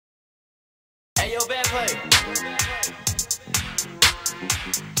Hey,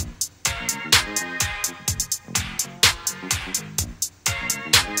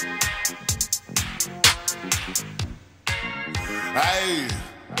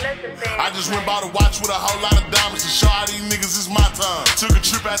 I just went by the watch with a whole lot of diamonds to show all these niggas it's my time. Took a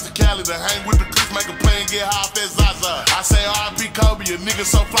trip out to Cali to hang with the clips, make a play and get high off that Zaza. I say R.I.P. Kobe, a nigga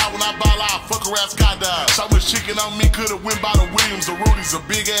so fly when I ball out, fuck around skydive. So much chicken on me, could've went by the Williams, the Rudy's, a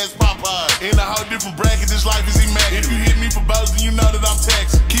big ass Popeye. In a whole different bracket, this life is immaculate. If you hit me for bows, then you know that I'm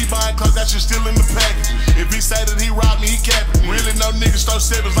taxing. Keep buying clothes, that shit still in the packages. If he say that he robbed me, he capping me. Really no niggas throw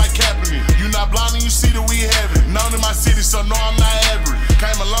sevens like Kaepernick. You not blind and you see that we have it. Known in my city, so no I'm not average.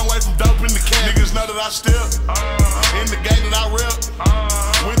 Came a long way from dope in the can. Niggas know that I step in the game that I rep.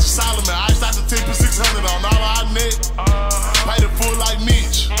 Went to Solomon, iced out the 10 for 600 on all our net. Paid it full like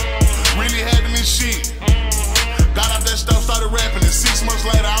Mitch. Really having this shit. Got out that stuff, started rapping, and 6 months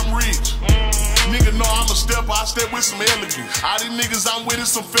later I'm rich. Nigga know I'm a stepper, I step with some elegance. All these niggas I'm with is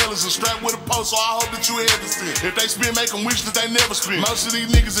some fellas, and strapped with a post, so I hope that you ever see. If they spin, make them wish that they never spin. Most of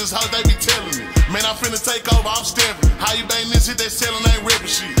these niggas is hoes, they be telling me. Man, I'm finna take over, I'm stamping. How you bang this hit, they selling, ain't ripping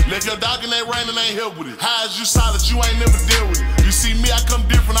shit. Left your dog in that rain and ain't help with it. How is you solid, you ain't never deal with it. You see me, I come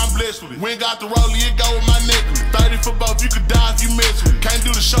different, I'm blessed with it. We ain't got the rollie, it go with my necklace. 30 for both, you could die if you mess with it. Can't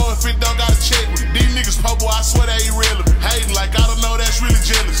do the show if it don't gotta check with it. These niggas po, boy, I swear they irrelevant. Hating like I don't know, that's really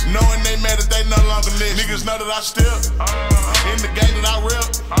jealous. Knowing they mad that they no longer next. Niggas know that I step in the game that I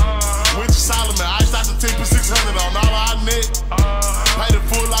rep.